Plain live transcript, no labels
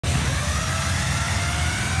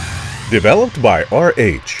Developed by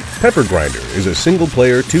RH, Pepper Grinder is a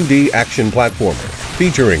single-player 2D action platformer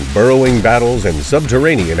featuring burrowing battles and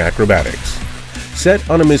subterranean acrobatics. Set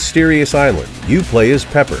on a mysterious island, you play as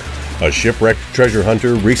Pepper, a shipwrecked treasure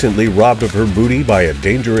hunter recently robbed of her booty by a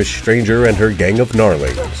dangerous stranger and her gang of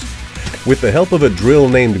Narlings. With the help of a drill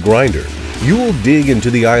named Grinder, you will dig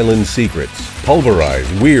into the island's secrets,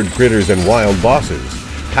 pulverize weird critters and wild bosses,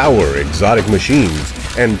 power exotic machines,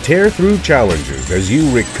 and tear through challenges as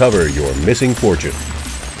you recover your missing fortune.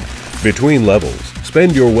 Between levels,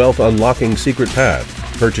 spend your wealth unlocking secret paths,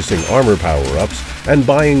 purchasing armor power-ups, and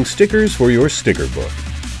buying stickers for your sticker book.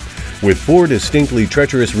 With 4 distinctly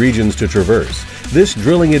treacherous regions to traverse, this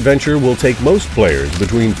drilling adventure will take most players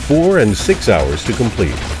between 4 and 6 hours to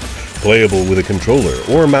complete. Playable with a controller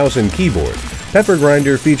or mouse and keyboard, Pepper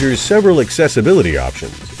Grinder features several accessibility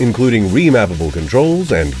options, including remappable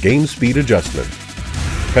controls and game speed adjustment.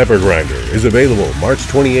 Pepper Grinder is available March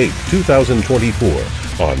 28, 2024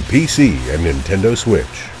 on PC and Nintendo Switch.